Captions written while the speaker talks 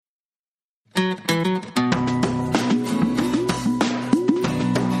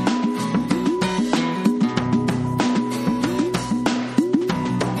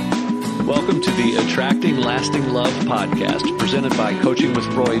Lasting Love podcast presented by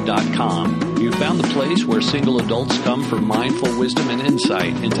CoachingWithRoy.com. You found the place where single adults come for mindful wisdom and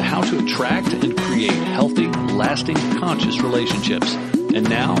insight into how to attract and create healthy, lasting, conscious relationships. And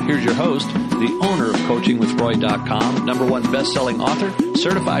now, here's your host, the owner of CoachingWithRoy.com, #1 best-selling author,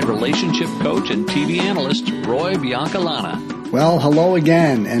 certified relationship coach, and TV analyst, Roy Biancalana. Well, hello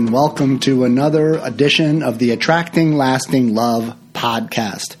again, and welcome to another edition of the Attracting Lasting Love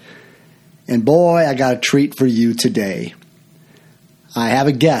podcast. And boy, I got a treat for you today. I have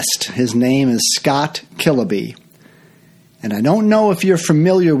a guest. His name is Scott Kiloby. And I don't know if you're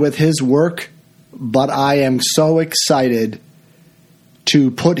familiar with his work, but I am so excited to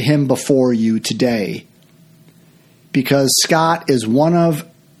put him before you today, because Scott is one of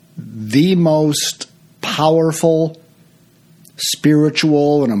the most powerful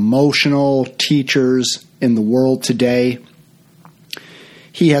spiritual and emotional teachers in the world today.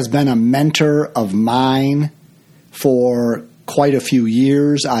 He has been a mentor of mine for quite a few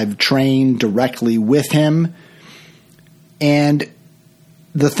years. I've trained directly with him. And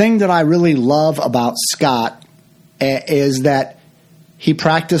the thing that I really love about Scott is that he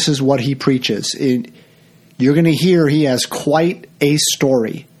practices what he preaches. You're going to hear he has quite a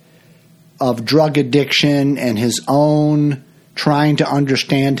story of drug addiction and his own trying to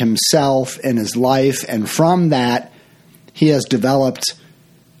understand himself and his life. And from that, he has developed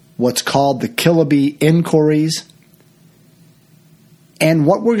what's called the Kiloby inquiries. And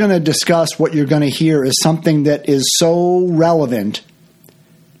what we're going to discuss, what you're going to hear, is something that is so relevant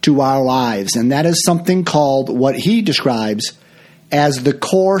to our lives. And that is something called what he describes as the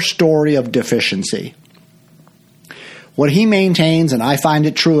core story of deficiency. What he maintains, and I find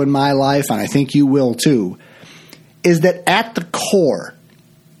it true in my life, and I think you will too, is that at the core,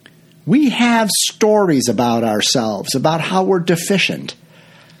 we have stories about ourselves, about how we're deficient,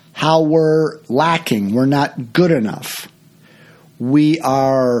 how we're lacking, we're not good enough, we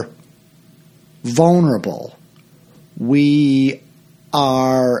are vulnerable, we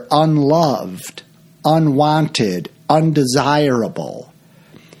are unloved, unwanted, undesirable.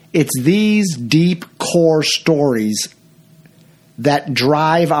 It's these deep core stories that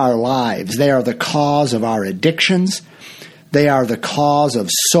drive our lives. They are the cause of our addictions. They are the cause of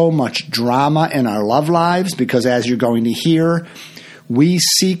so much drama in our love lives, because as you're going to hear, we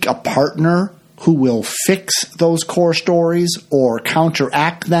seek a partner who will fix those core stories or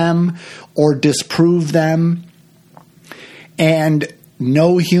counteract them or disprove them. And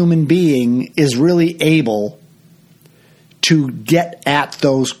no human being is really able to get at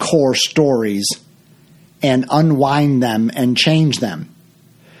those core stories and unwind them and change them.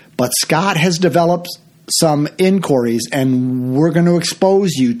 But Scott has developed some inquiries, and we're going to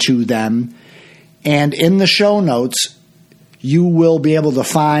expose you to them. And in the show notes, you will be able to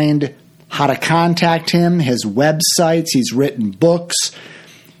find how to contact him, his websites. He's written books.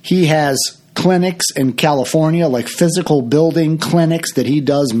 He has clinics in California, like physical building clinics, that he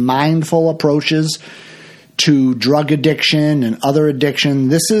does mindful approaches to drug addiction and other addiction.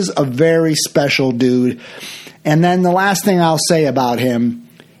 This is a very special dude. And then the last thing I'll say about him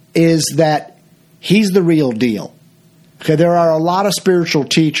is that he's the real deal. Okay, there are a lot of spiritual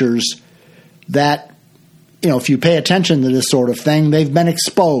teachers that, if you pay attention to this sort of thing, they've been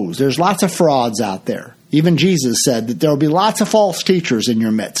exposed. There's lots of frauds out there. Even Jesus said that there will be lots of false teachers in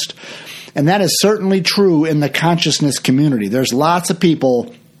your midst. And that is certainly true in the consciousness community. There's lots of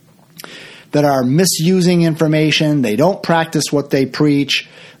people that are misusing information. They don't practice what they preach.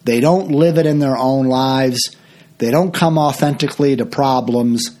 They don't live it in their own lives. They don't come authentically to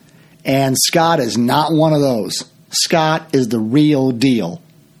problems. And Scott is not one of those. Scott is the real deal.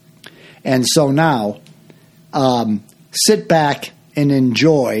 And so now, sit back and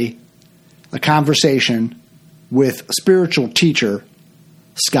enjoy a conversation with spiritual teacher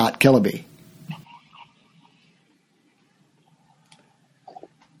Scott Kiloby.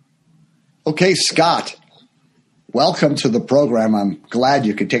 Okay, Scott, welcome to the program. I'm glad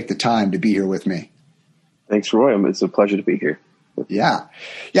you could take the time to be here with me. Thanks, Roy. It's a pleasure to be here. Yeah.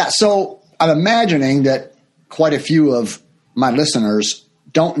 So I'm imagining that quite a few of my listeners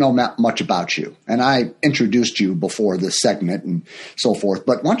don't know much about you. And I introduced you before this segment and so forth.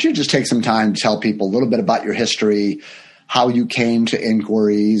 But why don't you just take some time to tell people a little bit about your history, how you came to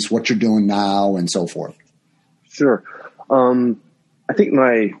inquiries, what you're doing now, and so forth. Sure. I think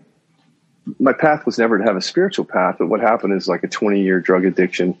my path was never to have a spiritual path, but what happened is like a 20-year drug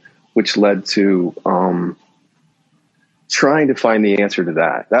addiction, which led to trying to find the answer to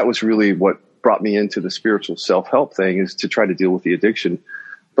that. That was really what brought me into the spiritual self-help thing, is to try to deal with the addiction.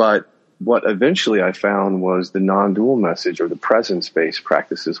 But what eventually I found was the non-dual message, or the presence-based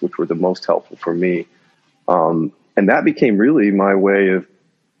practices, which were the most helpful for me. And that became really my way of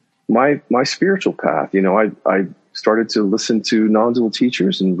my spiritual path. I started to listen to non-dual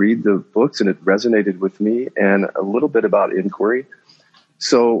teachers and read the books, and it resonated with me, and a little bit about inquiry.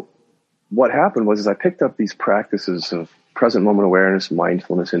 So what happened was I picked up these practices of present moment awareness,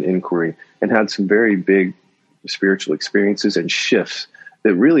 mindfulness, and inquiry, and had some very big spiritual experiences and shifts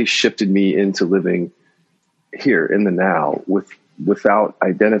that really shifted me into living here in the now without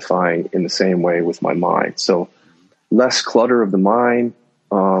identifying in the same way with my mind. So less clutter of the mind,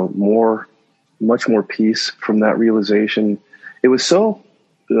 much more peace from that realization. It was so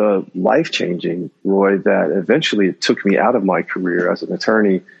life-changing, Roy, that eventually it took me out of my career as an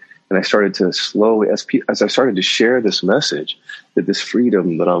attorney, and I started to slowly, as I started to share this message, that this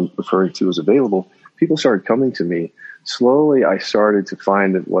freedom that I'm referring to is available, people started coming to me. Slowly, I started to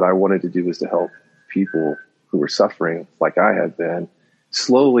find that what I wanted to do was to help people who were suffering like I had been.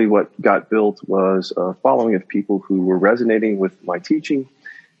 Slowly, what got built was a following of people who were resonating with my teaching.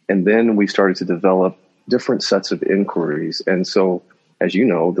 And then we started to develop different sets of inquiries. And so, as you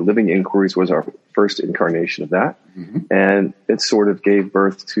know, the living inquiries was our first incarnation of that. Mm-hmm. And it sort of gave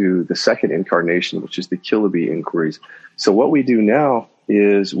birth to the second incarnation, which is the Kiloby inquiries. So what we do now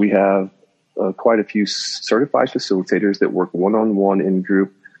is we have quite a few certified facilitators that work one-on-one in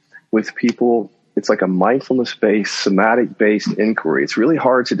group with people. It's like a mindfulness-based, somatic-based inquiry. It's really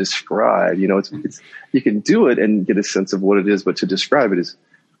hard to describe. It's you can do it and get a sense of what it is, but to describe it is,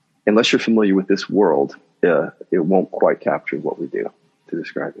 unless you're familiar with this world, it won't quite capture what we do to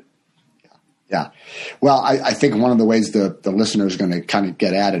describe it. Yeah. Well, I think one of the ways the listener is going to kind of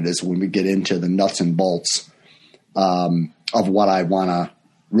get at it is when we get into the nuts and bolts of what I want to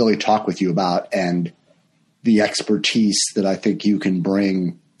really talk with you about and the expertise that I think you can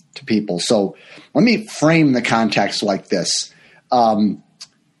bring to people. So let me frame the context like this.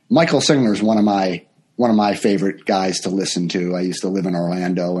 Michael Singler is one of my favorite guys to listen to. I used to live in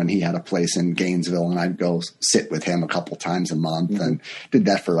Orlando, and he had a place in Gainesville, and I'd go sit with him a couple times a month, mm-hmm. and did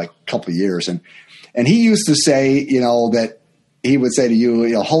that for like a couple of years. And he used to say, that he would say to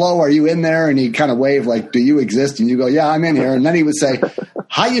you, hello, are you in there? And he'd kind of wave like, do you exist? And you go, yeah, I'm in here. And then he would say,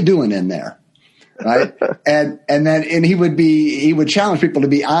 how you doing in there? Right. and he would challenge people to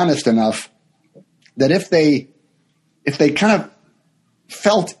be honest enough that if they kind of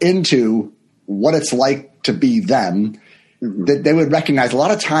felt into what it's like to be them, mm-hmm. that they would recognize a lot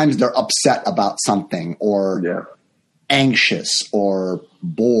of times they're upset about something or anxious or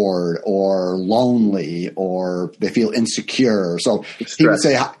bored or lonely or they feel insecure. So he would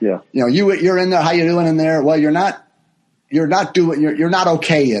say, you're in there. How you doing in there? Well, you're not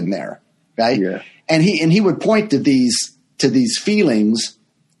okay in there. Right. Yeah. And he would point to these feelings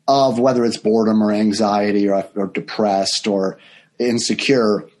of whether it's boredom or anxiety or depressed or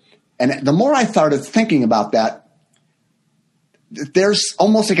insecure. And the more I started thinking about that, there's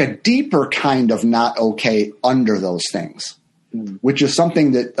almost like a deeper kind of not okay under those things, which is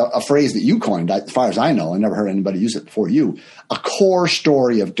something that a phrase that you coined, as far as I know, I never heard anybody use it before you, a core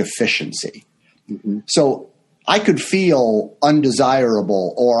story of deficiency. Mm-hmm. So I could feel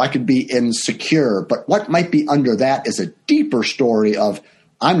undesirable or I could be insecure, but what might be under that is a deeper story of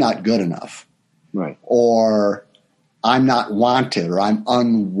I'm not good enough. Right. Or I'm not wanted or I'm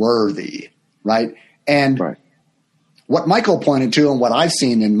unworthy. Right. And what Michael pointed to and what I've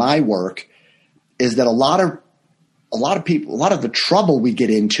seen in my work is that a lot of people, a lot of the trouble we get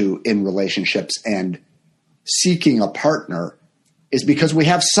into in relationships and seeking a partner is because we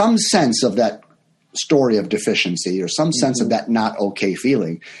have some sense of that story of deficiency or some sense mm-hmm. of that not okay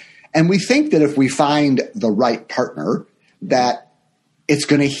feeling. And we think that if we find the right partner, that it's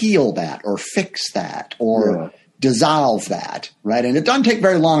going to heal that or fix that or dissolve that. Right. And it doesn't take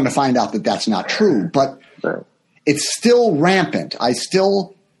very long to find out that that's not true, but it's still rampant. I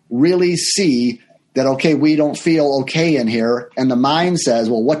still really see that, okay, we don't feel okay in here. And the mind says,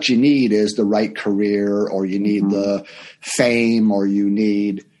 well, what you need is the right career or you need mm-hmm. the fame or you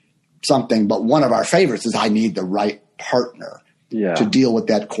need something. But one of our favorites is I need the right partner to deal with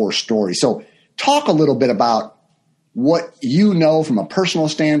that core story. So talk a little bit about what you know from a personal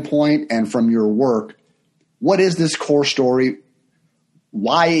standpoint and from your work. What is this core story?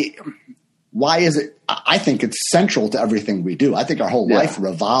 Why is it? I think it's central to everything we do. I think our whole life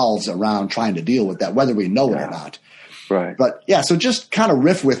revolves around trying to deal with that, whether we know it or not. Right. But so just kind of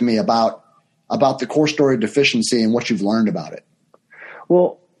riff with me about the core story of deficiency and what you've learned about it.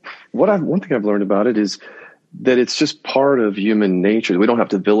 Well, one thing I've learned about it is that it's just part of human nature. We don't have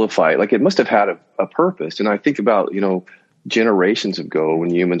to vilify it. Like it must have had a purpose. And I think about, generations ago when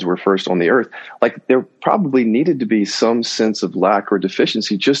humans were first on the earth, like there probably needed to be some sense of lack or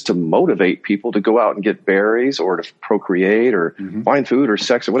deficiency just to motivate people to go out and get berries or to procreate or find food or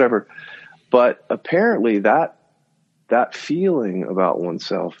sex or whatever. But apparently that feeling about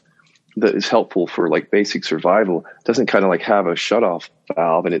oneself that is helpful for like basic survival doesn't kind of like have a shutoff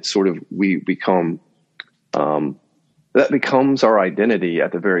valve, and it's sort of, we become, that becomes our identity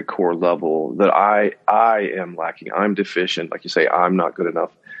at the very core level, that I am lacking, I'm deficient, like you say, I'm not good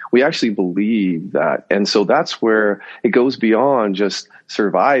enough. We actually believe that. And so that's where it goes beyond just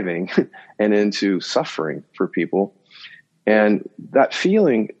surviving and into suffering for people. And that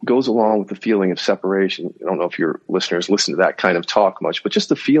feeling goes along with the feeling of separation. I don't know if your listeners listen to that kind of talk much, but just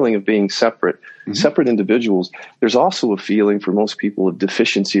the feeling of being separate, separate individuals. There's also a feeling for most people of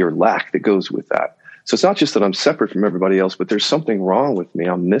deficiency or lack that goes with that. So it's not just that I'm separate from everybody else, but there's something wrong with me.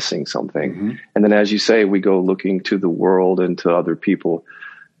 I'm missing something. And then, as you say, we go looking to the world and to other people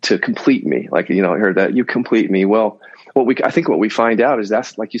to complete me. Like, you know, I heard that, you complete me. Well, I think what we find out is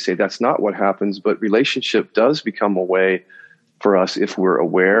that's, like you say, that's not what happens, but relationship does become a way for us, if we're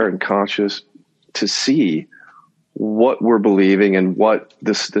aware and conscious, to see what we're believing and what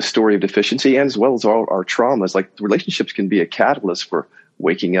the story of deficiency, and as well as all our traumas. Like, relationships can be a catalyst for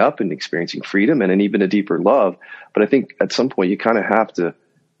waking up and experiencing freedom and even a deeper love. But I think at some point you kind of have to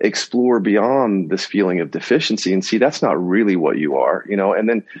explore beyond this feeling of deficiency and see that's not really what you are, you know, and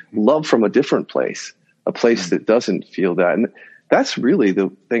then love from a different place, a place that doesn't feel that. And that's really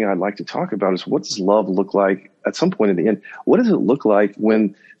the thing I'd like to talk about, is what does love look like at some point in the end? What does it look like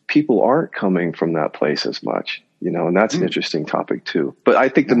when people aren't coming from that place as much? You know, and that's an interesting topic too. But I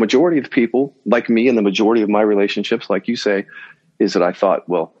think the majority of people, like me, and the majority of my relationships, like you say, is that I thought,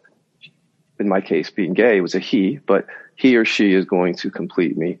 well, in my case, being gay, was a he, but he or she is going to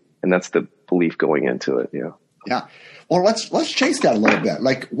complete me. And that's the belief going into it. Yeah. Yeah. Well, let's chase that a little bit.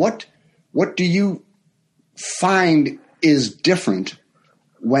 Like, what do you find is different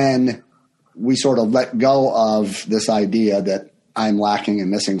when we sort of let go of this idea that I'm lacking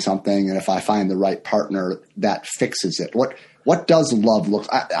and missing something, and if I find the right partner, that fixes it? What does love look?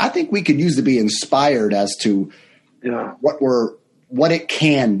 I think we could use to be inspired as to what it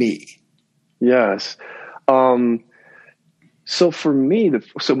can be. Yes. So for me,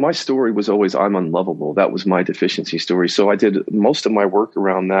 so my story was always, I'm unlovable. That was my deficiency story. So I did most of my work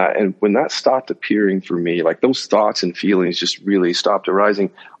around that. And when that stopped appearing for me, like those thoughts and feelings just really stopped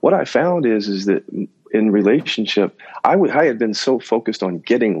arising, what I found is that in relationship, I had been so focused on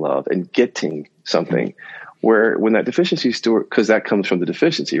getting love and getting something, where when that deficiency story, because that comes from the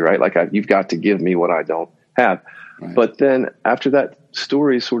deficiency, right? Like, you've got to give me what I don't have. Right. But then after that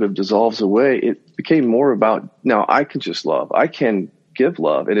story sort of dissolves away, it became more about, now I can just love. I can give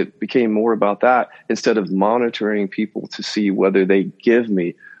love. And it became more about that, instead of monitoring people to see whether they give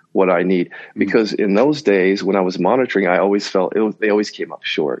me what I need. Because in those days when I was monitoring, I always felt they always came up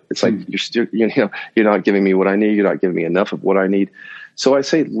short. It's like, you're not giving me what I need. You're not giving me enough of what I need. So I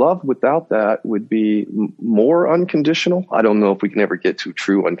say love without that would be more unconditional. I don't know if we can ever get to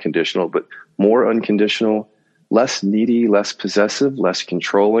true unconditional, but more unconditional, less needy, less possessive, less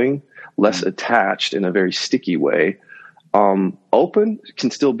controlling, less attached in a very sticky way. Open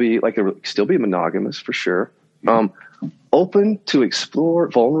can still be monogamous for sure. Open to explore,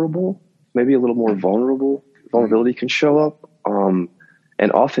 vulnerable, maybe a little more vulnerability can show up.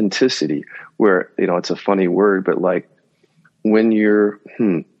 And authenticity, where, it's a funny word, but like when you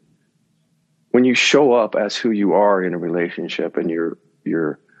show up as who you are in a relationship, and you're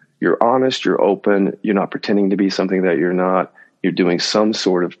honest, you're open, you're not pretending to be something that you're not, you're doing some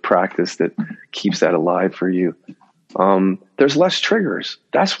sort of practice that keeps that alive for you. There's less triggers.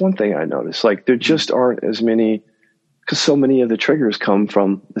 That's one thing I noticed. Like, there just aren't as many, because so many of the triggers come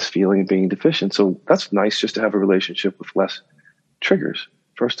from this feeling of being deficient. So that's nice, just to have a relationship with less triggers,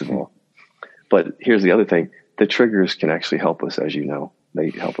 first of all. But here's the other thing. The triggers can actually help us, as you know. They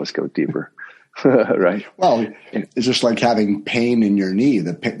help us go deeper. Right. Well, it's just like having pain in your knee.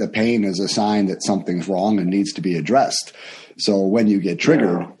 The pain is a sign that something's wrong and needs to be addressed. So when you get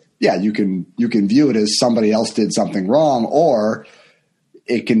triggered, you can view it as somebody else did something wrong, or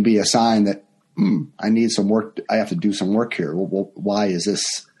it can be a sign that I need some work. I have to do some work here. Well, why is this?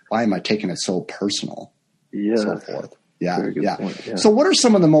 Why am I taking it so personal? Yeah. So forth. Yeah. Yeah. Point, So what are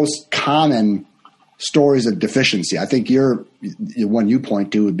some of the most common stories of deficiency? I think one you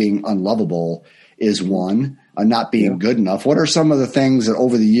point to, being unlovable, is one, not being good enough. What are some of the things that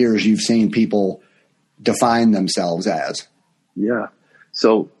over the years you've seen people define themselves as? Yeah.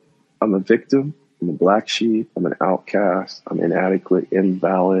 So I'm a victim. I'm a black sheep. I'm an outcast. I'm inadequate,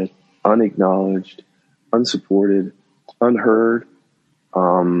 invalid, unacknowledged, unsupported, unheard,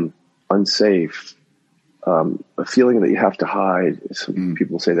 unsafe, a feeling that you have to hide. Some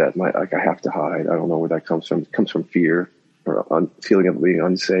people say that, like, I have to hide. I don't know where that comes from. It comes from fear or feeling of being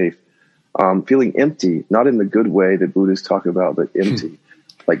unsafe. Feeling empty, not in the good way that Buddhists talk about, but empty,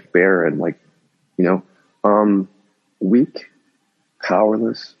 like barren, like, weak,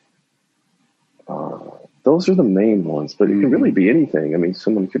 powerless. Those are the main ones, but it can really be anything. I mean,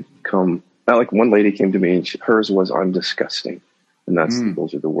 someone could come, like one lady came to me and hers was, I'm disgusting. And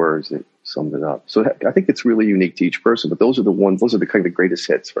those are the words that summed it up. So I think it's really unique to each person, but those are the kind of the greatest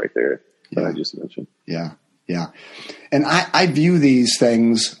hits right there that I just mentioned. Yeah. Yeah. And I view these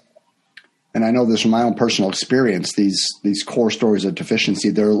things, and I know this from my own personal experience, these core stories of deficiency,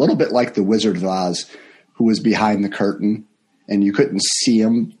 they're a little bit like the Wizard of Oz, who was behind the curtain and you couldn't see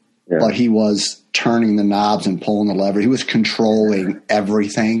him, but he was turning the knobs and pulling the lever. He was controlling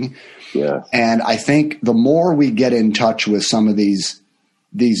everything. Yeah. And I think the more we get in touch with some of these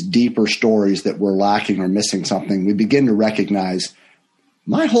deeper stories that we're lacking or missing something, we begin to recognize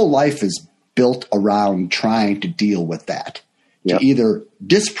my whole life is built around trying to deal with that, to either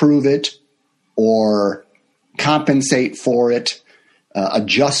disprove it or compensate for it,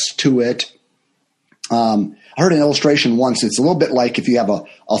 adjust to it. I heard an illustration once. It's a little bit like if you have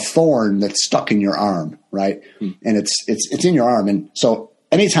a thorn that's stuck in your arm, right? And it's in your arm. And so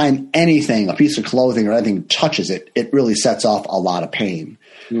anytime anything, a piece of clothing or anything touches it, it really sets off a lot of pain.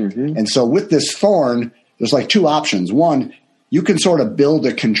 Mm-hmm. And so with this thorn, there's like two options. One, you can sort of build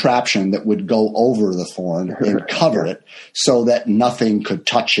a contraption that would go over the thorn and cover it so that nothing could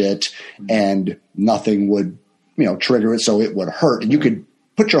touch it and nothing would, trigger it so it would hurt. And you could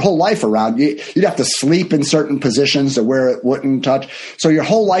put your whole life around. You'd have to sleep in certain positions to where it wouldn't touch. So your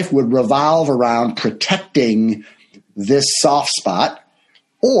whole life would revolve around protecting this soft spot,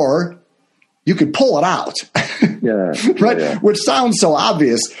 or you could pull it out. Right? Yeah. Which sounds so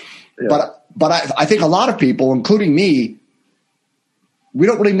obvious, but I think a lot of people, including me, we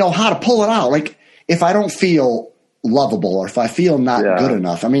don't really know how to pull it out. Like, if I don't feel lovable or if I feel not good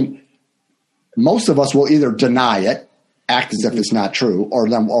enough, I mean, most of us will either deny it, act as if it's not true, or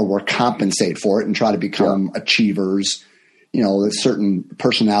we'll compensate for it and try to become achievers, certain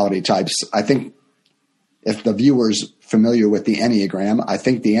personality types. I think if the viewer's familiar with the Enneagram, I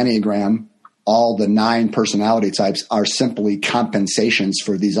think the Enneagram, all the 9 personality types are simply compensations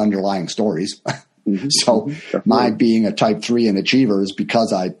for these underlying stories. So my being a type 3 and achiever is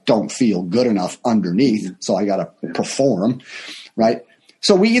because I don't feel good enough underneath. So I got to perform, right?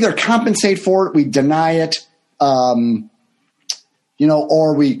 So we either compensate for it, we deny it, or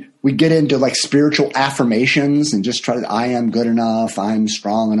we get into like spiritual affirmations and just try to, I am good enough. I'm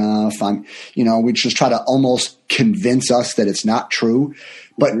strong enough. We just try to almost convince us that it's not true.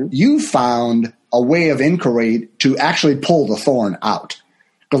 But you found a way of inquiry to actually pull the thorn out.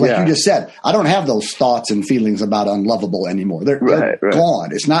 Because like you just said, I don't have those thoughts and feelings about unlovable anymore. They're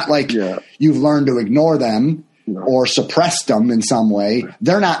gone. It's not like you've learned to ignore them or suppress them in some way.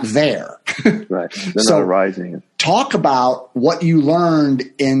 They're not there. Right. They're not arising. Talk about what you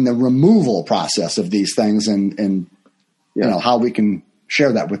learned in the removal process of these things and how we can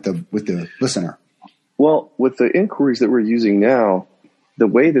share that with the listener. Well, with the inquiries that we're using now, the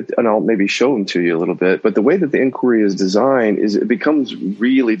way that, and I'll maybe show them to you a little bit, but the way that the inquiry is designed is it becomes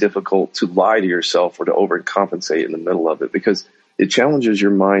really difficult to lie to yourself or to overcompensate in the middle of it, because it challenges your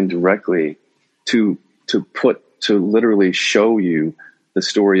mind directly to literally show you the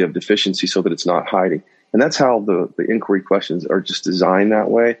story of deficiency so that it's not hiding. And that's how the inquiry questions are just designed that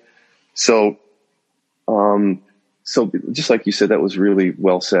way. So just like you said, that was really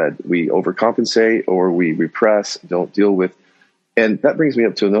well said. We overcompensate or we repress, don't deal with. And that brings me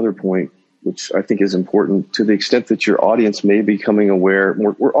up to another point, which I think is important to the extent that your audience may be becoming aware.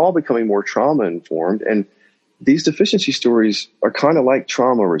 We're all becoming more trauma informed. And these deficiency stories are kind of like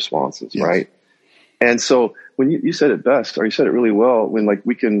trauma responses, right? And so when you said it best, or you said it really well, when like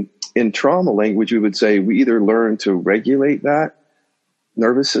we can, in trauma language, we would say we either learn to regulate that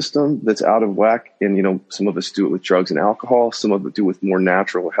nervous system that's out of whack. And, some of us do it with drugs and alcohol. Some of us do it with more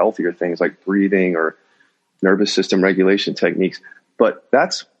natural, healthier things like breathing or nervous system regulation techniques. But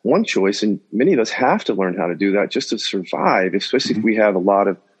that's one choice. And many of us have to learn how to do that just to survive, especially if we have a lot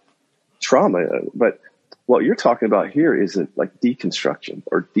of trauma. But what you're talking about here is like deconstruction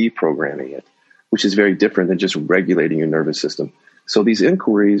or deprogramming it, which is very different than just regulating your nervous system. So these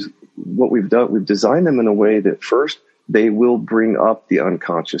inquiries, what we've done, we've designed them in a way that first they will bring up the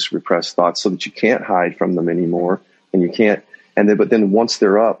unconscious repressed thoughts so that you can't hide from them anymore. And you can't, but then once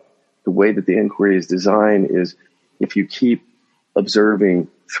they're up, the way that the inquiry is designed is if you keep observing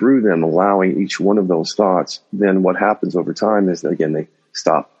through them, allowing each one of those thoughts, then what happens over time is that, again, they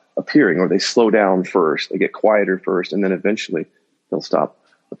stop appearing, or they slow down first. They get quieter first, and then eventually they'll stop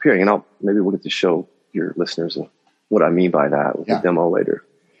appearing. And maybe we'll get to show your listeners what I mean by that with the demo later.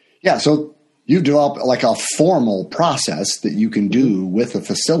 Yeah. So you develop like a formal process that you can do with a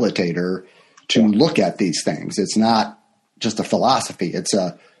facilitator to look at these things. It's not just a philosophy. It's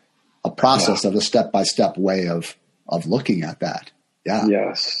a process of a step-by-step way of looking at that. Yeah.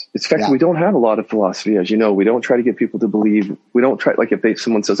 Yes. In fact, we don't have a lot of philosophy. As you know, we don't try to get people to believe. We don't try, like if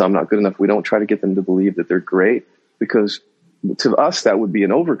someone says, I'm not good enough, we don't try to get them to believe that they're great, because to us, that would be an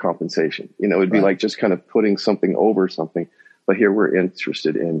overcompensation. You know, it'd be like just kind of putting something over something. But here we're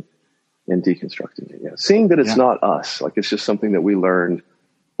interested in deconstructing it. Yeah. Seeing that it's not us, like it's just something that we learned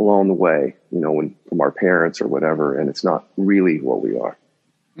along the way, you know, from our parents or whatever, and it's not really what we are.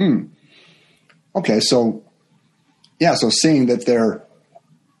 Okay. So seeing that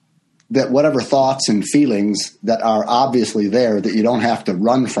that whatever thoughts and feelings that are obviously there that you don't have to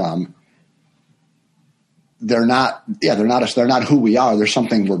run from, they're not who we are. They're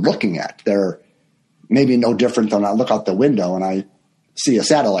something we're looking at. They're maybe no different than I look out the window and I see a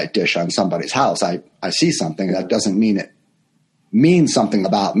satellite dish on somebody's house. I see something. That doesn't mean it means something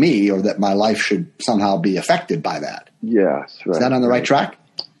about me or that my life should somehow be affected by that. Yes. Right. Is that on the right track?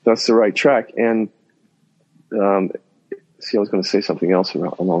 That's the right track. And, I was going to say something else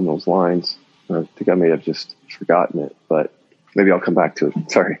along those lines. I think I may have just forgotten it, but maybe I'll come back to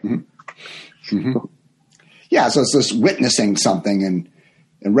it. Sorry. Mm-hmm. Mm-hmm. Yeah, so it's this witnessing something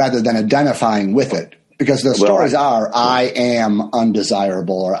and rather than identifying with it, because the stories are, I am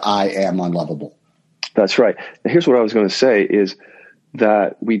undesirable or I am unlovable. That's right. And here's what I was going to say is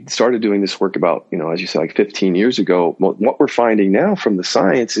that we started doing this work about, as you said, like 15 years ago. What we're finding now from the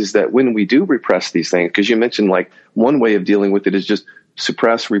science is that when we do repress these things, because you mentioned like one way of dealing with it is just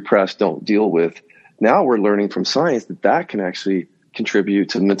suppress, repress, don't deal with. Now we're learning from science that can actually contribute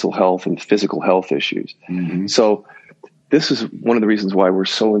to mental health and physical health issues. Mm-hmm. So this is one of the reasons why we're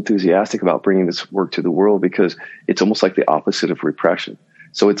so enthusiastic about bringing this work to the world, because it's almost like the opposite of repression.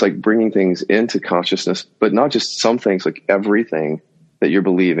 So it's like bringing things into consciousness, but not just some things, like everything that you're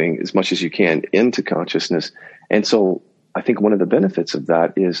believing as much as you can into consciousness. And so I think one of the benefits of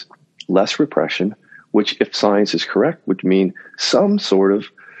that is less repression, which, if science is correct, would mean some sort of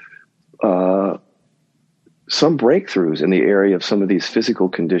some breakthroughs in the area of some of these physical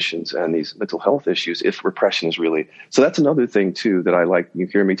conditions and these mental health issues, if repression is really. So that's another thing, too, that I like. You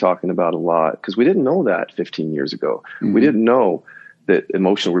hear me talking about a lot, because we didn't know that 15 years ago. Mm-hmm. We didn't know that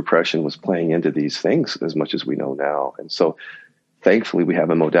emotional repression was playing into these things as much as we know now. And so thankfully, we have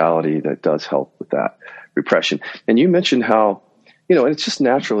a modality that does help with that repression. And you mentioned how, and it's just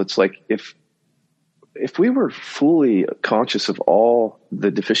natural. It's like if we were fully conscious of all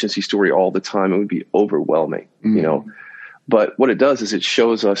the deficiency story all the time, it would be overwhelming, But what it does is it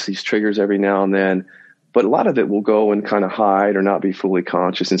shows us these triggers every now and then. But a lot of it will go and kind of hide or not be fully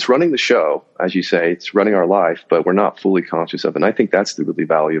conscious. It's running the show, as you say. It's running our life, but we're not fully conscious of it. And I think that's the really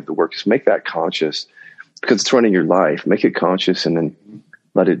value of the work, is make that conscious, because it's running your life. Make it conscious and then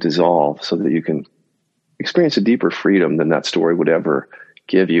let it dissolve so that you can experience a deeper freedom than that story would ever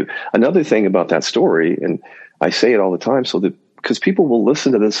give you. Another thing about that story, and I say it all the time, because people will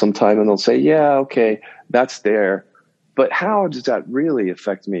listen to this sometime and they'll say, yeah, okay, that's there, but how does that really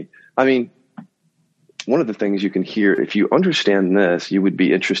affect me? I mean, one of the things you can hear, if you understand this, you would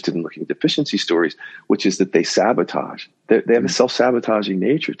be interested in looking at deficiency stories, which is that they sabotage. They have a self-sabotaging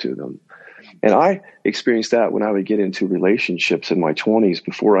nature to them. And I experienced that when I would get into relationships in my 20s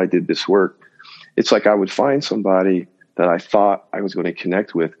before I did this work. It's like I would find somebody that I thought I was going to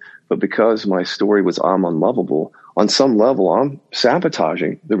connect with, but because my story was I'm unlovable, on some level I'm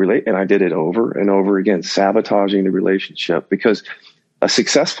sabotaging and I did it over and over again, sabotaging the relationship, because a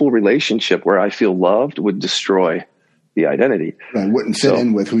successful relationship where I feel loved would destroy the identity. Right, wouldn't fit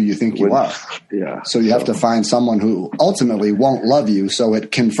in with who you think you are. Yeah. So you have to find someone who ultimately won't love you, so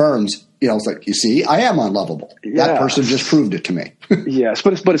it confirms, it's like, you see, I am unlovable. Yeah. That person just proved it to me. Yes,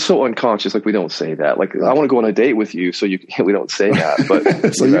 but it's so unconscious. Like, we don't say that. Like, right. I want to go on a date with you, so we don't say that.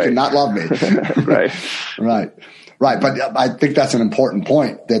 But so you can not love me. Right. Right. But I think that's an important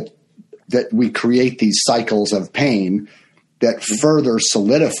point, that we create these cycles of pain that further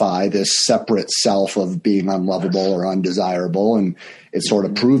solidify this separate self of being unlovable or undesirable, and it sort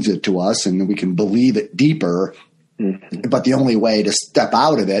of proves it to us, and we can believe it deeper. Mm-hmm. But the only way to step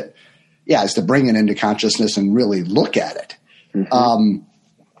out of it, is to bring it into consciousness and really look at it. Mm-hmm.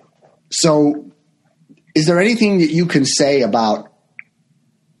 So is there anything that you can say about,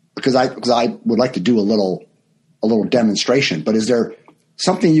 because I would like to do a little demonstration, but is there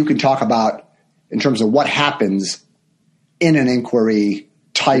something you can talk about in terms of what happens in an inquiry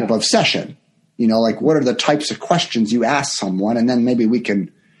type of session. Like what are the types of questions you ask someone, and then maybe we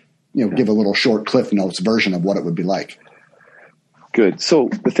can, give a little short Cliff Notes version of what it would be like. Good. So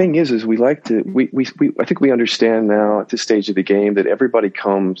the thing is we like to, I think we understand now at this stage of the game that everybody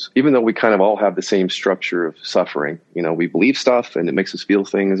comes, even though we kind of all have the same structure of suffering, we believe stuff and it makes us feel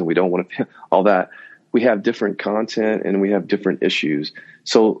things and we don't want to, all that. We have different content and we have different issues.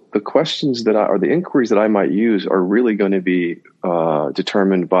 So the questions or the inquiries that I might use are really going to be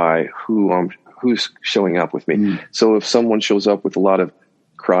determined by who's showing up with me. Mm. So if someone shows up with a lot of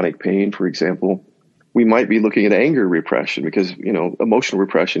chronic pain, for example, we might be looking at anger repression because, emotional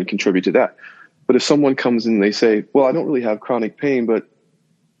repression contribute to that. But if someone comes in and they say, well, I don't really have chronic pain, but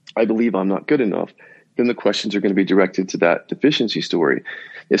I believe I'm not good enough, then the questions are going to be directed to that deficiency story.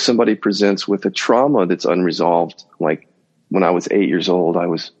 If somebody presents with a trauma that's unresolved, like when I was 8 years old, I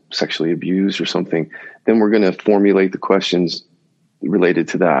was sexually abused or something, then we're going to formulate the questions related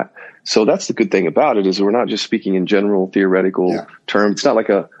to that. So that's the good thing about it is we're not just speaking in general theoretical terms. It's not like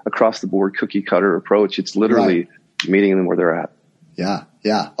a across the board cookie cutter approach. It's literally meeting them where they're at. Yeah.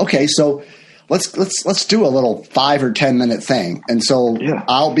 Yeah. Okay. So let's do a little 5 or 10 minute thing. And so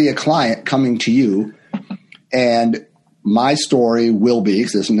I'll be a client coming to you, and my story will be,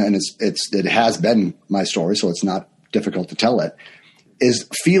 and it has been my story, so it's not difficult to tell it, is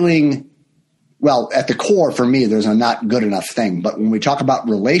feeling, well, at the core for me, there's a not good enough thing. But when we talk about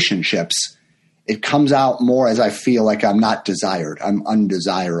relationships, it comes out more as I feel like I'm not desired. I'm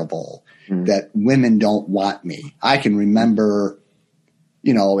undesirable, that women don't want me. I can remember,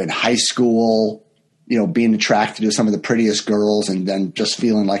 in high school, being attracted to some of the prettiest girls and then just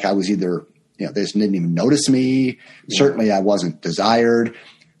feeling like I was either, they just didn't even notice me. Yeah. Certainly I wasn't desired.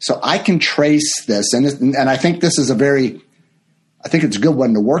 So I can trace this. And I think this is I think it's a good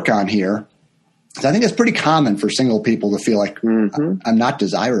one to work on here. I think it's pretty common for single people to feel like I'm not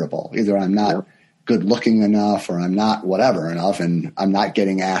desirable. Either I'm not good looking enough or I'm not whatever enough, and I'm not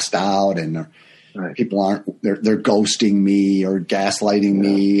getting asked out, and people they're ghosting me or gaslighting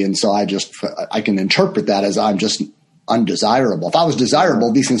me. And so I can interpret that as I'm just undesirable. If I was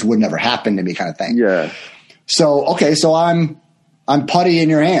desirable, these things would never happen to me, kind of thing. Yeah. So, okay. So I'm putty in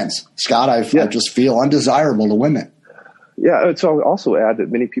your hands, Scott. I just feel undesirable to women. Yeah, so I'll also add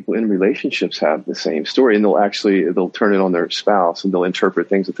that many people in relationships have the same story, and they'll turn it on their spouse, and they'll interpret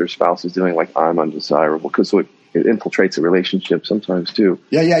things that their spouse is doing like I'm undesirable, because it infiltrates a relationship sometimes too.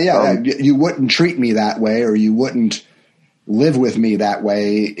 Yeah. You wouldn't treat me that way, or you wouldn't live with me that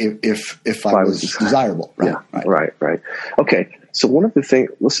way if I was desirable. Right. Okay, so one of the things,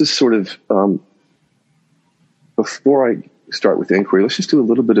 let's just sort of before I start with the inquiry, let's just do a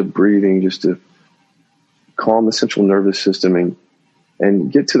little bit of breathing just to calm the central nervous system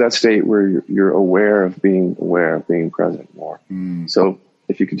and get to that state where you're aware of being present more. So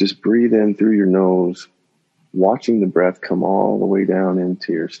if you could just breathe in through your nose, watching the breath come all the way down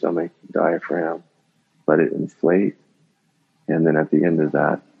into your stomach, diaphragm, let it inflate. And then at the end of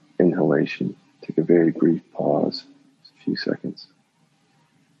that inhalation, take a very brief pause, a few seconds.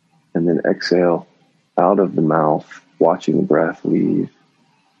 And then exhale out of the mouth, watching the breath leave.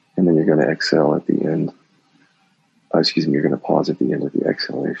 And then you're going to exhale at the end. You're going to pause at the end of the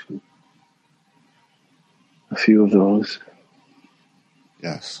exhalation. A few of those.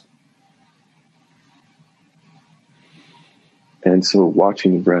 Yes. And so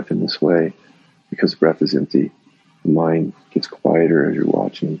watching the breath in this way, because breath is empty, the mind gets quieter as you're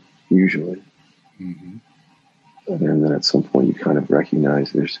watching, usually. Mm-hmm. And then at some point you kind of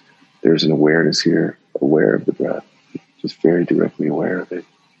recognize there's an awareness here, aware of the breath, just very directly aware of it.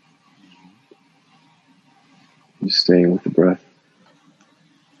 Just staying with the breath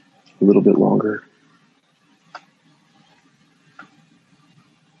a little bit longer.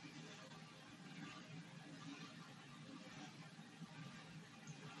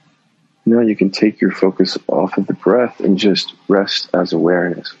 Now you can take your focus off of the breath and just rest as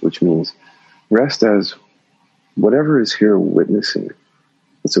awareness, which means rest as whatever is here witnessing.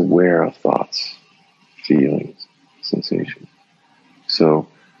 It's aware of thoughts, feelings, sensations. So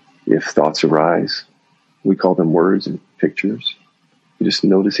if thoughts arise, we call them words and pictures. You're just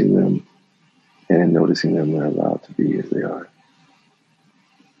noticing them, and noticing them they're allowed to be as they are.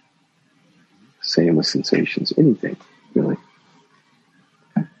 Same with sensations, anything, really.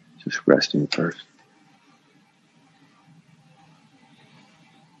 Just resting first.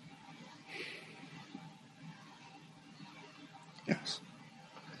 Yes.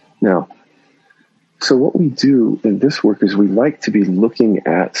 Now, So what we do in this work is we like to be looking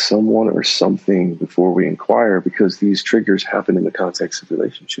at someone or something before we inquire, because these triggers happen in the context of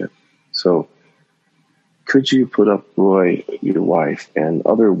relationship. So could you put up Roy, your wife, and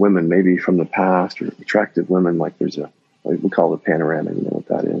other women, maybe from the past, or attractive women, like we call it a panorama, you know what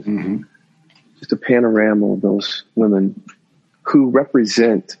that is? Mm-hmm. Just a panorama of those women who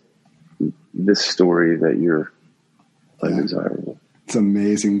represent this story that you're undesirable. It's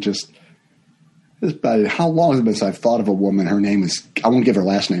amazing. Just about how long has it been since I've thought of a woman? Her name is, I won't give her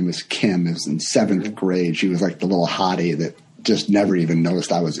last name, is Kim. It was in 7th grade. She was like the little hottie that just never even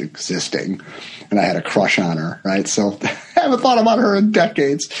noticed I was existing. And I had a crush on her, right? So I haven't thought about her in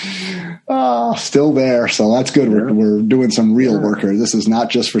decades. Oh, still there. So that's good. Yeah. We're doing some real work here. This is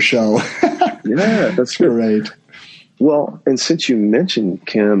not just for show. Yeah, that's great. Well, and since you mentioned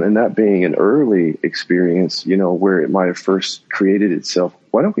Kim and that being an early experience, you know, where it might have first created itself,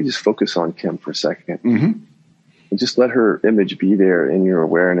 why don't we just focus on Kim for a second? Mm-hmm. And just let her image be there in your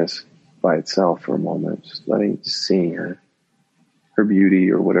awareness by itself for a moment. Just seeing her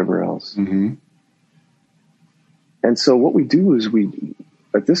beauty or whatever else. Mm-hmm. And so what we do is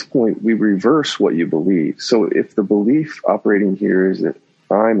at this point, we reverse what you believe. So if the belief operating here is that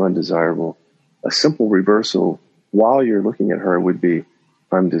I'm undesirable, a simple reversal while you're looking at her would be,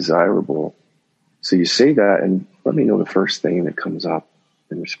 I'm desirable. So you say that and let me know the first thing that comes up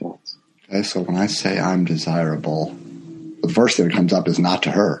in response. Okay, so when I say I'm desirable, the first thing that comes up is not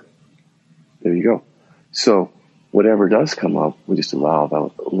to her. There you go. So whatever does come up, we just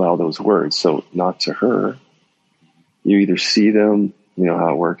allow those words. So not to her. You either see them, you know how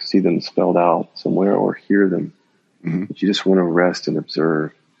it works, see them spelled out somewhere, or hear them. Mm-hmm. But you just want to rest and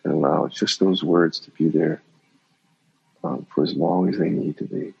observe and allow just those words to be there for as long as they need to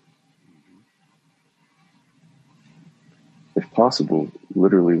be. If possible,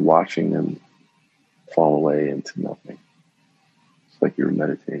 literally watching them fall away into nothing. It's like you're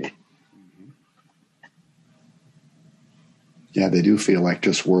meditating. Yeah, they do feel like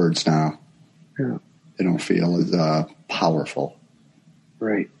just words now. Yeah. They don't feel as powerful.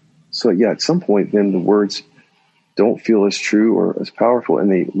 Right. So, yeah, at some point, then the words don't feel as true or as powerful,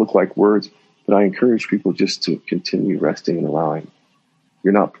 and they look like words. But I encourage people just to continue resting and allowing.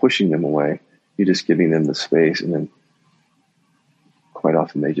 You're not pushing them away. You're just giving them the space, and then quite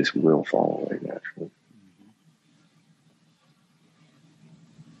often they just will fall away naturally.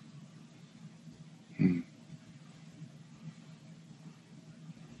 Hmm.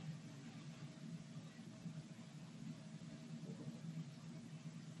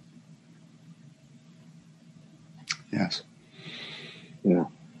 Yes. Yeah.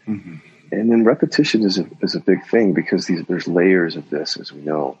 Mm-hmm. And then repetition is a big thing, because there's layers of this, as we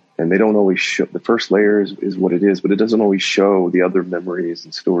know, and they don't always show. The first layer is what it is, but it doesn't always show the other memories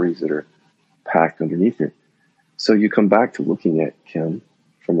and stories that are packed underneath it. So you come back to looking at Kim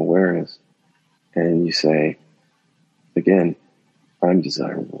from awareness, and you say, again, I'm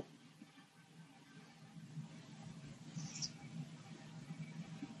desirable.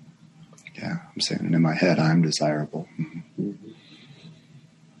 Yeah, I'm saying it in my head, I'm desirable. Mm-hmm. Mm-hmm.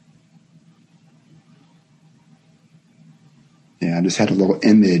 Yeah, I just had a little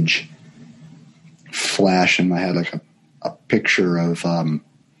image flash in my head, like a picture of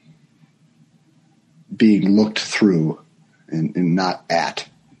being looked through and not at.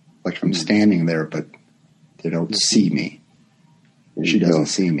 Like I'm standing there, but they don't see me. She doesn't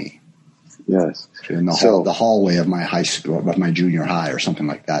see me. Yes. In the hallway of my high school, of my junior high or something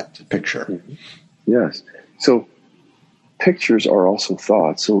like that. It's a picture. Mm-hmm. Yes. So pictures are also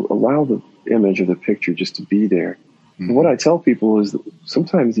thoughts. So allow the image of the picture just to be there. And what I tell people is that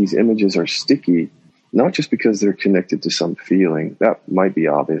sometimes these images are sticky, not just because they're connected to some feeling that might be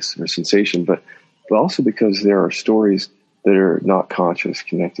obvious or sensation, but also because there are stories that are not conscious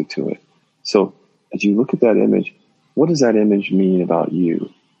connected to it. So as you look at that image, what does that image mean about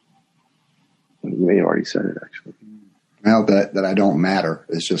you? You may have already said it, actually. Well, that I don't matter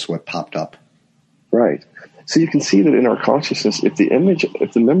is just what popped up. Right. So you can see that in our consciousness, if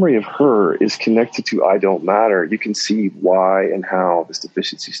the memory of her is connected to I don't matter, you can see why and how this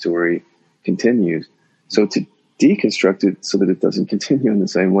deficiency story continues. So to deconstruct it so that it doesn't continue in the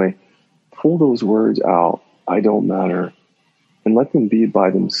same way, pull those words out, I don't matter, and let them be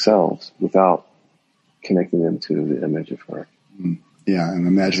by themselves without connecting them to the image of her. Yeah, I'm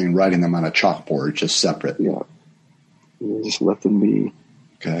imagining writing them on a chalkboard, just separate. Yeah. And just let them be.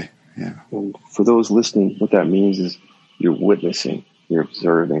 Okay. Yeah. And for those listening, what that means is you're witnessing, you're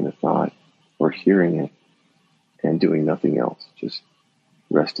observing the thought or hearing it and doing nothing else, just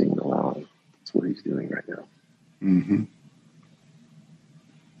resting and allowing. That's what he's doing right now. Mm-hmm.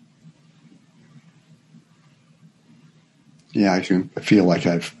 Yeah, I feel like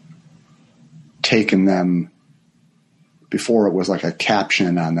I've taken them. Before it was like a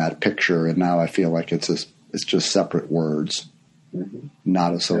caption on that picture, and now I feel like it's just separate words,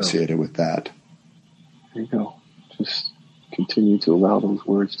 not associated with that. There you go. Just continue to allow those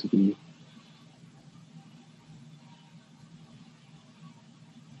words to be.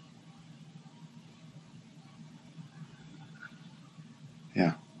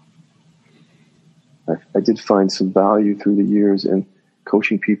 Yeah. I did find some value through the years in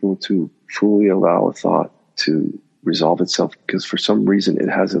coaching people to fully allow a thought to resolve itself, because for some reason it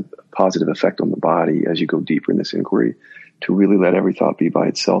has a positive effect on the body as you go deeper in this inquiry. To really let every thought be by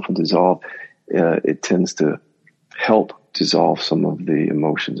itself and dissolve, it tends to help dissolve some of the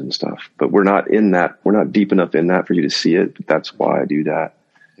emotions and stuff. But we're not deep enough in that for you to see it. But that's why I do that.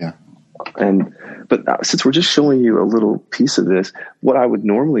 Yeah. But since we're just showing you a little piece of this, what I would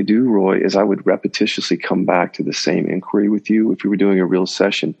normally do, Roy, is I would repetitiously come back to the same inquiry with you if we were doing a real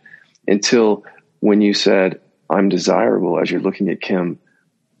session, until when you said, I'm desirable, as you're looking at Kim,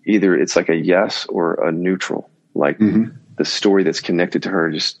 either it's like a yes or a neutral, like the story that's connected to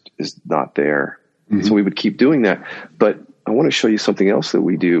her just is not there. So we would keep doing that. But I want to show you something else that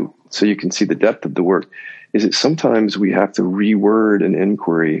we do so you can see the depth of the work, is that sometimes we have to reword an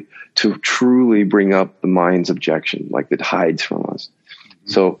inquiry to truly bring up the mind's objection, like that hides from us.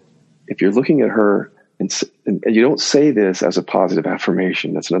 So if you're looking at her and you don't say this as a positive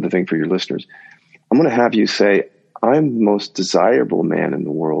affirmation, that's another thing for your listeners. I'm going to have you say, I'm the most desirable man in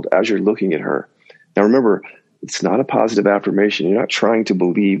the world, as you're looking at her. Now remember, it's not a positive affirmation. You're not trying to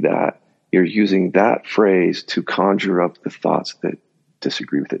believe that. You're using that phrase to conjure up the thoughts that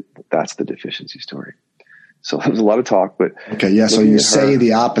disagree with it. That's the deficiency story. So there's a lot of talk, but okay, yeah. So you say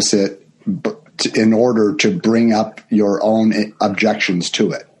the opposite in order to bring up your own objections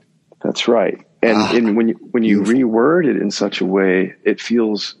to it. That's right. And when you reword it in such a way, it's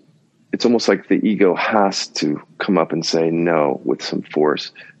almost like the ego has to come up and say no with some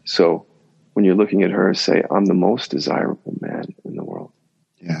force. So when you're looking at her, say, I'm the most desirable man in the world.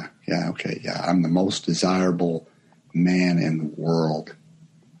 Yeah. Yeah. Okay. Yeah. I'm the most desirable man in the world.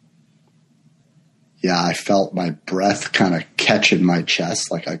 Yeah. I felt my breath kind of catch in my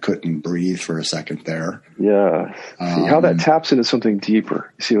chest, like I couldn't breathe for a second there. Yeah. See how that taps into something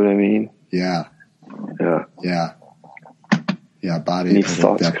deeper. You see what I mean? Yeah. Yeah. Yeah. Yeah. Body. Any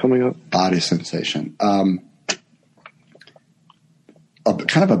thoughts coming up? Body sensation. Kind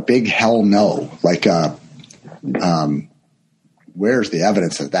of a big hell no, like where's the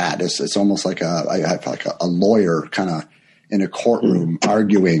evidence of that? It's almost like a lawyer kind of in a courtroom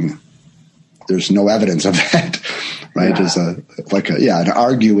arguing. There's no evidence of that, right? Yeah. Just an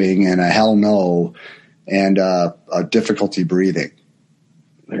arguing and a hell no and a difficulty breathing.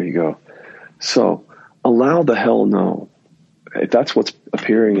 There you go. So allow the hell no. If that's what's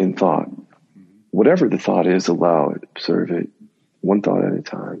appearing in thought, whatever the thought is, allow it, observe it, one thought at a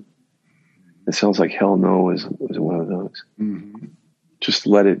time. It sounds like hell no is one of those. Mm-hmm. Just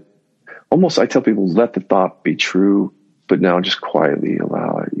let it, almost I tell people, let the thought be true, but now just quietly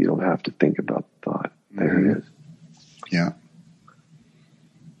allow it. You don't have to think about the thought. There it is. Yeah.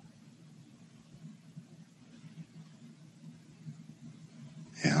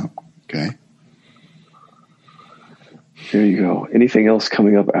 Yeah. Okay. There you go. Anything else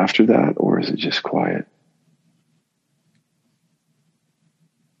coming up after that, or is it just quiet?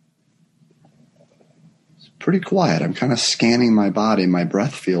 Pretty quiet. I'm kind of scanning my body. My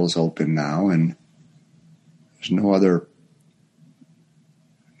breath feels open now, and there's no other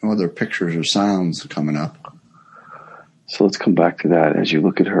pictures or sounds coming up. So let's come back to that. As you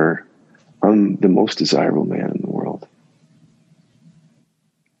look at her, I'm the most desirable man in the world.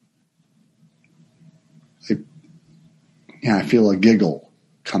 I feel a giggle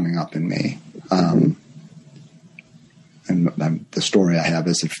coming up in me. And the story I have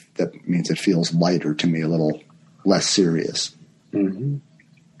is that means it feels lighter to me, a little less serious. Mm-hmm.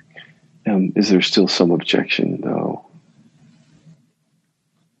 Is there still some objection, though?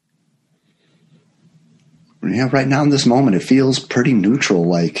 Yeah, right now in this moment, it feels pretty neutral,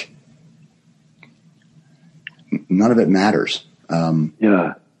 like none of it matters.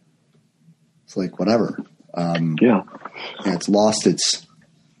 Yeah. It's like whatever. Yeah, it's lost the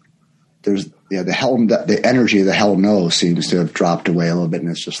energy of the hell no seems to have dropped away a little bit, and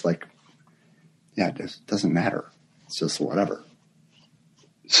it's just like, it just doesn't matter. It's just whatever.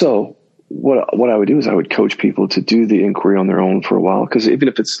 So what I would do is I would coach people to do the inquiry on their own for a while, because even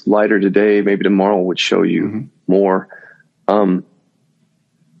if it's lighter today, maybe tomorrow would show you more.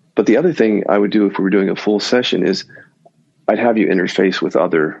 But the other thing I would do if we were doing a full session is I'd have you interface with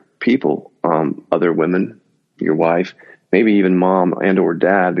other people, other women, your wife, maybe even mom and or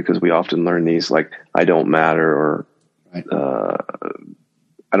dad, because we often learn these like, I don't matter, or right.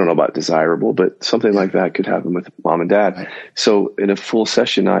 I don't know about desirable, but something like that could happen with mom and dad. Right. So in a full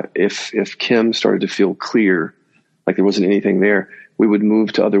session, if Kim started to feel clear, like there wasn't anything there, we would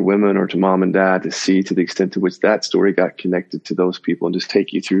move to other women or to mom and dad to see to the extent to which that story got connected to those people, and just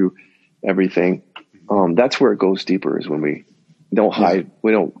take you through everything. That's where it goes deeper, is when we don't hide.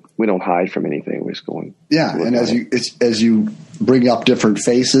 We don't hide from anything. We're just going. Yeah. And as you bring up different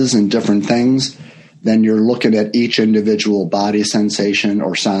faces and different things, then you're looking at each individual body sensation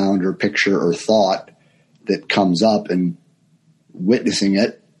or sound or picture or thought that comes up and witnessing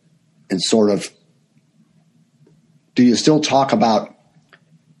it, and sort of, do you still talk about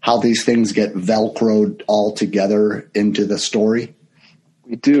how these things get Velcroed all together into the story?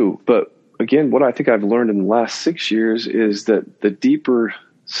 We do. But again, what I think I've learned in the last 6 years is that the deeper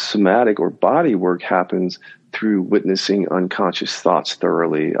somatic or body work happens through witnessing unconscious thoughts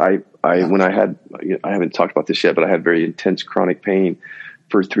thoroughly. When I haven't talked about this yet, but I had very intense chronic pain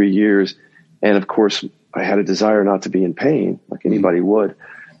for 3 years. And of course I had a desire not to be in pain like anybody would.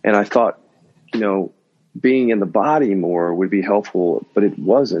 And I thought, being in the body more would be helpful, but it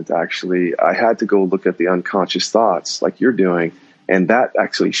wasn't actually. I had to go look at the unconscious thoughts like you're doing. And that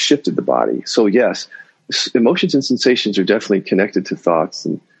actually shifted the body. So yes, emotions and sensations are definitely connected to thoughts,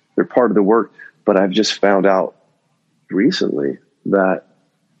 and they're part of the work. But I've just found out recently that,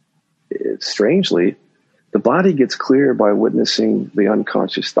 strangely, the body gets clear by witnessing the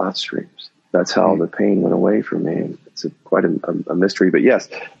unconscious thought streams. That's how the pain went away from me. It's quite a mystery. But yes,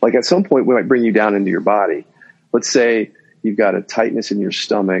 like at some point we might bring you down into your body. Let's say you've got a tightness in your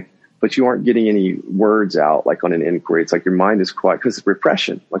stomach, but you aren't getting any words out, like on an inquiry. It's like your mind is quiet because it's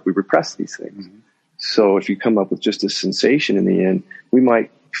repression. Like we repress these things. Mm-hmm. So if you come up with just a sensation in the end, we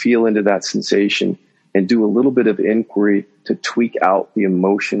might feel into that sensation and do a little bit of inquiry to tweak out the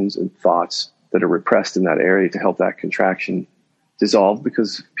emotions and thoughts that are repressed in that area to help that contraction dissolve,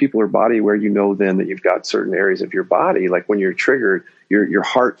 because people are body aware. Then that you've got certain areas of your body, like when you're triggered, your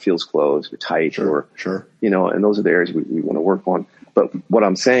heart feels closed or tight, sure. And those are the areas we want to work on. But what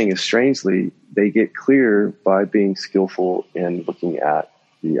I'm saying is, strangely, they get clear by being skillful in looking at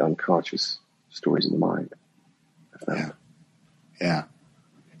the unconscious stories in the mind. Yeah.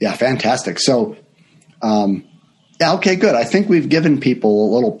 Fantastic. So, okay, good. I think we've given people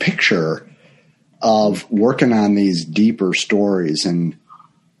a little picture of working on these deeper stories, and,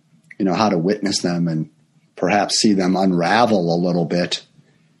 how to witness them and perhaps see them unravel a little bit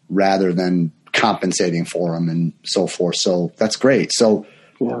rather than compensating for them and so forth. So that's great. So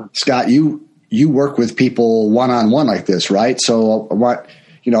Scott, you work with people one-on-one like this, right? So I'm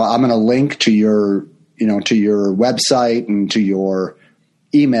going to link to your website and to your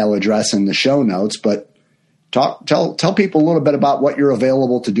email address in the show notes, but tell people a little bit about what you're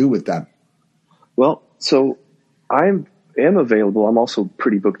available to do with them. Well, so I am available. I'm also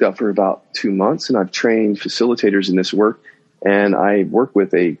pretty booked up for about 2 months, and I've trained facilitators in this work. And I work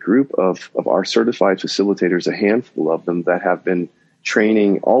with a group of our certified facilitators, a handful of them, that have been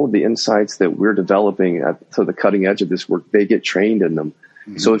training all of the insights that we're developing to the cutting edge of this work. They get trained in them.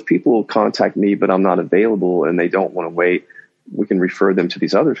 Mm-hmm. So if people contact me, but I'm not available and they don't want to wait, we can refer them to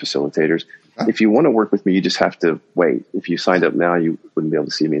these other facilitators. If you want to work with me, you just have to wait. If you signed up now, you wouldn't be able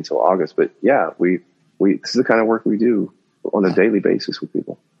to see me until August. But yeah, we this is the kind of work we do on a daily basis with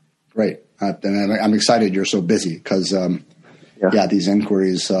people. Great. And I'm excited you're so busy, because these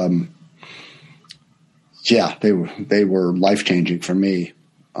inquiries, they were life-changing for me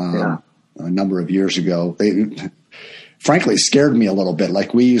a number of years ago. They frankly scared me a little bit.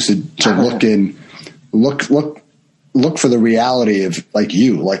 Like, we used to look for the reality of, like,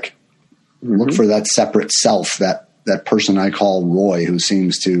 look for that separate self, that person I call Roy, who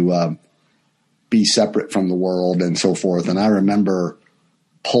seems to be separate from the world and so forth. And I remember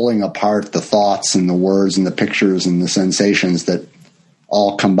pulling apart the thoughts and the words and the pictures and the sensations that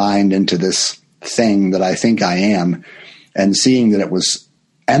all combined into this thing that I think I am, and seeing that it was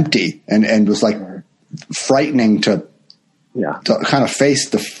empty and was like frightening to kind of face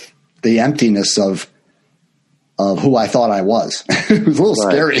the emptiness of who I thought I was. It was a little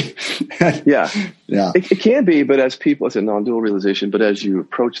scary. Yeah. It can be, but as people, it's a non-dual realization, but as you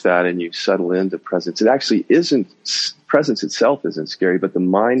approach that and you settle into presence, it actually isn't, presence itself isn't scary, but the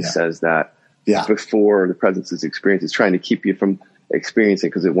mind says that before the presence is experienced. It's trying to keep you from experiencing,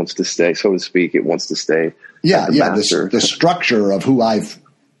 because it wants to stay, so to speak. It wants to stay. The structure of who I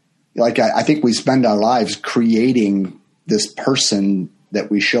think we spend our lives creating this person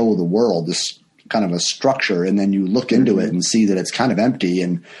that we show the world, this kind of a structure, and then you look into it and see that it's kind of empty.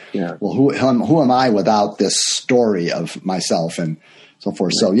 And well, who am I without this story of myself and so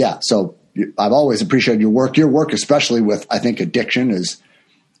forth? So so I've always appreciated your work. Your work, especially with, I think, addiction, is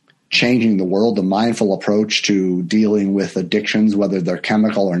changing the world. The mindful approach to dealing with addictions, whether they're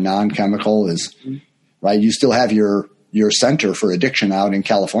chemical or non-chemical, is right. You still have your center for addiction out in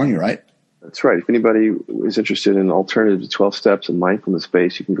California, right? That's right. If anybody is interested in alternative to 12 steps and mindfulness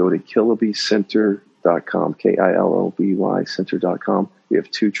space, you can go to kilobcenter.com, KILOBY center.com. We have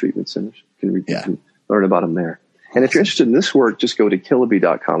 2 treatment centers. You can learn about them there. And if you're interested in this work, just go to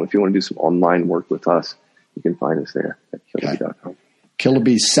kiloby.com. If you want to do some online work with us, you can find us there at kiloby.com.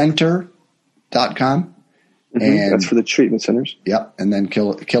 Kilobcenter.com. And that's for the treatment centers. Yep. And then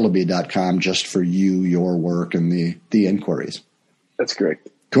kiloby.com just for you, your work, and the inquiries. That's great.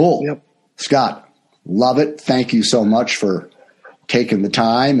 Cool. Yep. Scott, love it. Thank you so much for taking the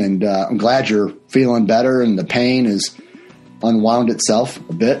time. And I'm glad you're feeling better and the pain has unwound itself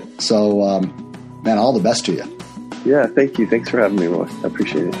a bit. So, man, all the best to you. Yeah, thank you. Thanks for having me, Roy. I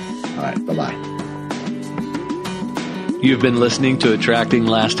appreciate it. All right. Bye-bye. You've been listening to Attracting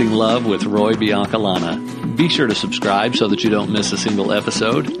Lasting Love with Roy Biancalana. Be sure to subscribe so that you don't miss a single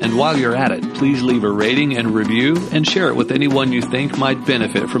episode. And while you're at it, please leave a rating and review and share it with anyone you think might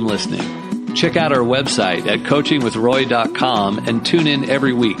benefit from listening. Check out our website at coachingwithroy.com and tune in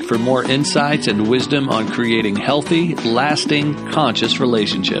every week for more insights and wisdom on creating healthy, lasting, conscious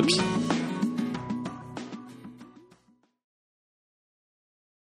relationships.